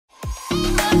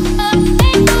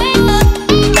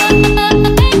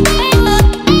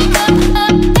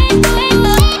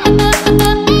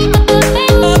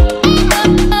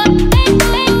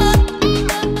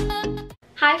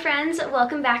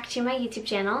to my YouTube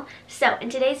channel. So in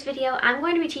today's video, I'm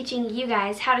going to be teaching you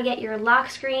guys how to get your lock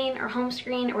screen or home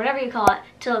screen or whatever you call it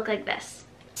to look like this.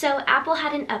 So Apple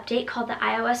had an update called the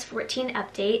iOS 14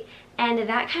 update, and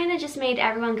that kind of just made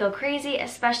everyone go crazy,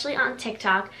 especially on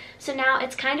TikTok. So now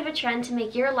it's kind of a trend to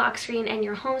make your lock screen and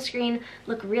your home screen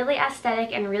look really aesthetic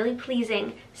and really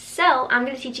pleasing. So I'm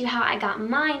going to teach you how I got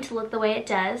mine to look the way it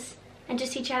does, and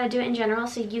just teach you how to do it in general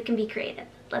so you can be creative.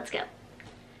 Let's go.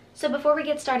 So before we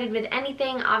get started with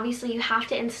anything, obviously you have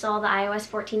to install the iOS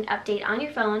 14 update on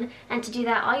your phone, and to do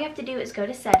that all you have to do is go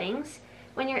to settings.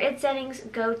 When you're in settings,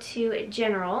 go to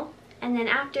general, and then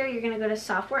after you're going to go to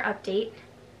software update,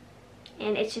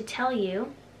 and it should tell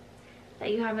you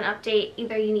that you have an update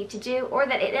either you need to do or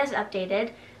that it is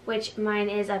updated, which mine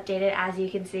is updated as you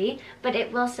can see, but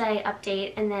it will say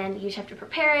update, and then you just have to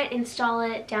prepare it, install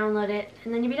it, download it,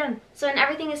 and then you'll be done. So when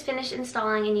everything is finished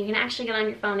installing and you can actually get on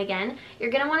your phone again,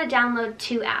 you're going to want to download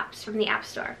two apps from the App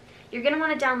Store. You're going to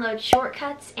want to download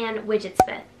Shortcuts and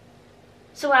Widgetsmith.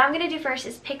 So what I'm going to do first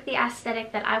is pick the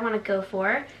aesthetic that I want to go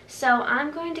for. So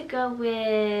I'm going to go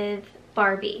with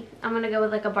Barbie. I'm going to go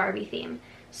with like a Barbie theme.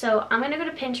 So I'm going to go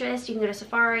to Pinterest, you can go to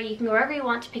Safari, you can go wherever you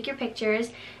want to pick your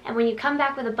pictures, and when you come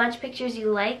back with a bunch of pictures you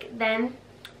like, then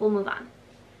we'll move on.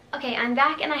 Okay, I'm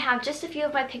back and I have just a few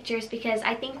of my pictures because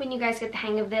I think when you guys get the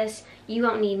hang of this, you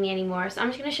won't need me anymore. So I'm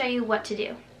just going to show you what to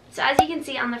do. So as you can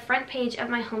see on the front page of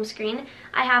my home screen,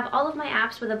 I have all of my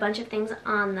apps with a bunch of things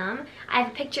on them. I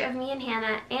have a picture of me and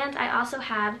Hannah, and I also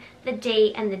have the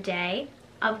date and the day,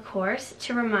 of course,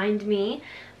 to remind me.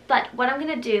 But what I'm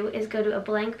going to do is go to a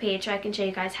blank page so I can show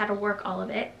you guys how to work all of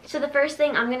it. So the first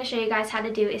thing I'm going to show you guys how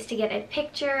to do is to get a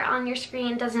picture on your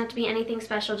screen. It doesn't have to be anything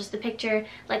special, just a picture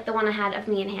like the one I had of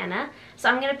me and Hannah. So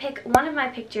I'm going to pick one of my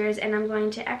pictures and I'm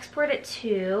going to export it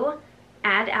to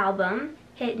Add Album,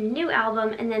 hit New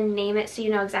Album, and then name it so you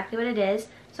know exactly what it is.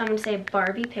 So I'm going to say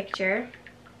Barbie Picture,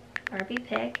 Barbie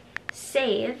Pic,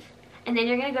 Save, and then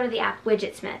you're going to go to the app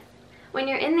Widgetsmith. When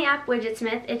you're in the app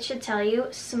Widgetsmith, it should tell you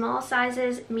small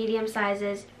sizes, medium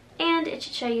sizes, and it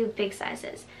should show you big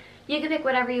sizes. You can pick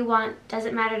whatever you want,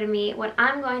 doesn't matter to me. What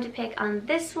I'm going to pick on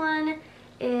this one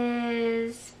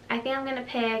is, I think I'm going to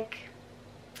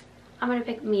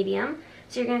pick medium.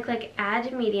 So you're going to click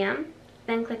Add Medium,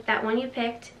 then click that one you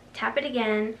picked, tap it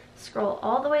again, scroll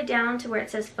all the way down to where it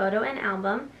says Photo and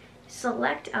Album,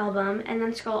 select Album, and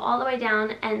then scroll all the way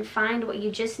down and find what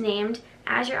you just named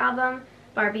as your album,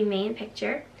 Barbie Main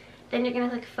Picture. Then you're going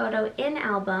to click Photo in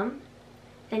Album.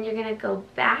 Then you're going to go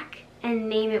back and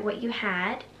name it what you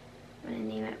had. I'm going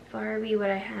to name it Barbie what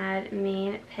I had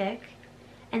Main Pic,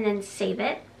 and then save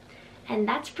it. And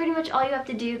that's pretty much all you have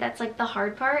to do. That's like the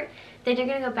hard part. Then you're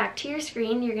going to go back to your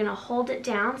screen. You're going to hold it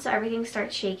down so everything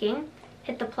starts shaking.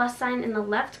 Hit the plus sign in the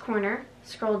left corner.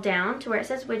 Scroll down to where it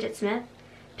says Widgetsmith.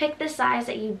 Pick the size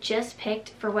that you just picked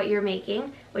for what you're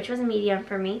making, which was a medium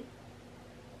for me.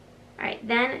 Alright,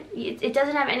 then it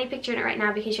doesn't have any picture in it right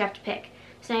now because you have to pick.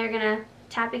 So now you're going to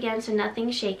tap again so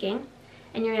nothing's shaking.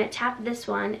 And you're going to tap this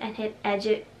one and hit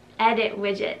Edit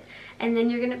Widget. And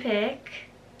then you're going to pick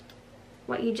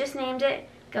what you just named it,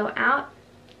 go out,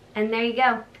 and there you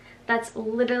go. That's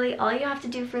literally all you have to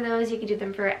do for those. You can do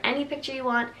them for any picture you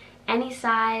want, any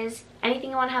size, anything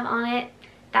you want to have on it.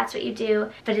 That's what you do.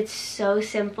 But it's so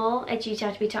simple. You just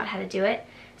have to be taught how to do it.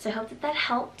 So I hope that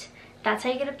helped. That's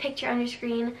how you get a picture on your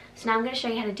screen. So now I'm going to show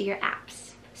you how to do your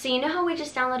apps. So you know how we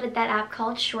just downloaded that app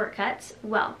called Shortcuts?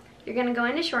 Well, you're going to go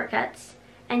into Shortcuts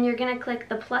and you're going to click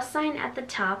the plus sign at the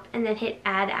top and then hit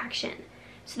Add Action.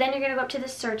 So then you're going to go up to the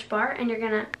search bar and you're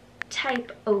going to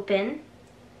type Open,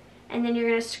 and then you're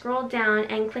going to scroll down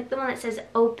and click the one that says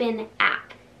Open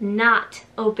App, not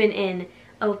Open In,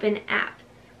 Open App.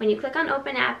 When you click on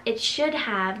Open App, it should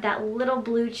have that little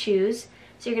blue choose.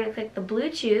 So you're going to click the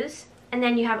blue choose, and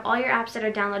then you have all your apps that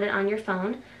are downloaded on your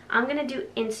phone. I'm going to do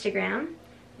Instagram.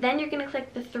 Then you're going to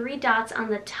click the three dots on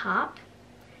the top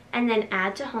and then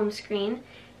Add to Home Screen.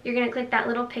 You're going to click that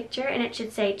little picture and it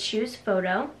should say Choose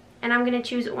Photo. And I'm going to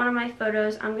choose one of my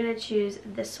photos. I'm going to choose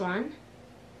this one.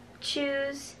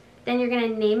 Choose. Then you're going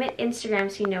to name it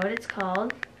Instagram so you know what it's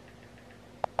called.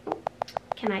 Oh,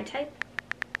 can I type?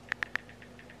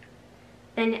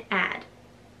 Then Add.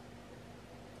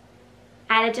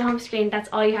 Add it to home screen. That's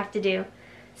all you have to do.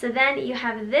 So then you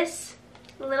have this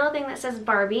little thing that says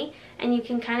Barbie, and you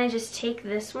can kind of just take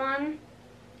this one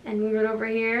and move it over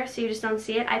here so you just don't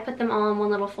see it. I put them all in one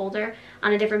little folder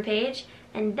on a different page,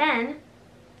 and then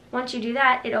once you do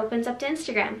that, it opens up to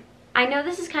Instagram. I know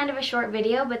this is kind of a short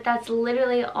video, but that's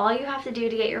literally all you have to do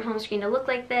to get your home screen to look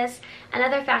like this.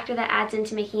 Another factor that adds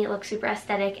into making it look super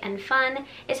aesthetic and fun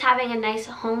is having a nice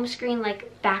home screen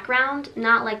like background,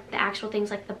 not like the actual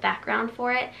things like the background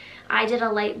for it. I did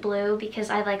a light blue because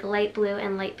I like light blue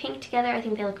and light pink together. I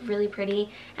think they look really pretty,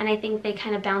 and I think they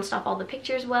kind of bounced off all the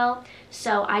pictures well.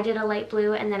 So I did a light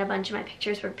blue, and then a bunch of my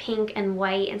pictures were pink and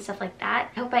white and stuff like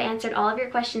that. I hope I answered all of your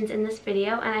questions in this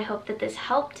video, and I hope that this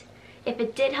helped. If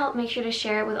it did help, make sure to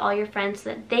share it with all your friends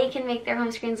so that they can make their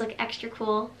home screens look extra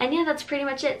cool. And yeah, that's pretty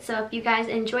much it. So if you guys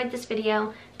enjoyed this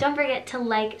video, don't forget to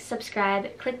like,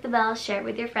 subscribe, click the bell, share it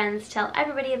with your friends, tell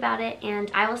everybody about it,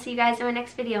 and I will see you guys in my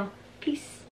next video.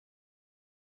 Peace!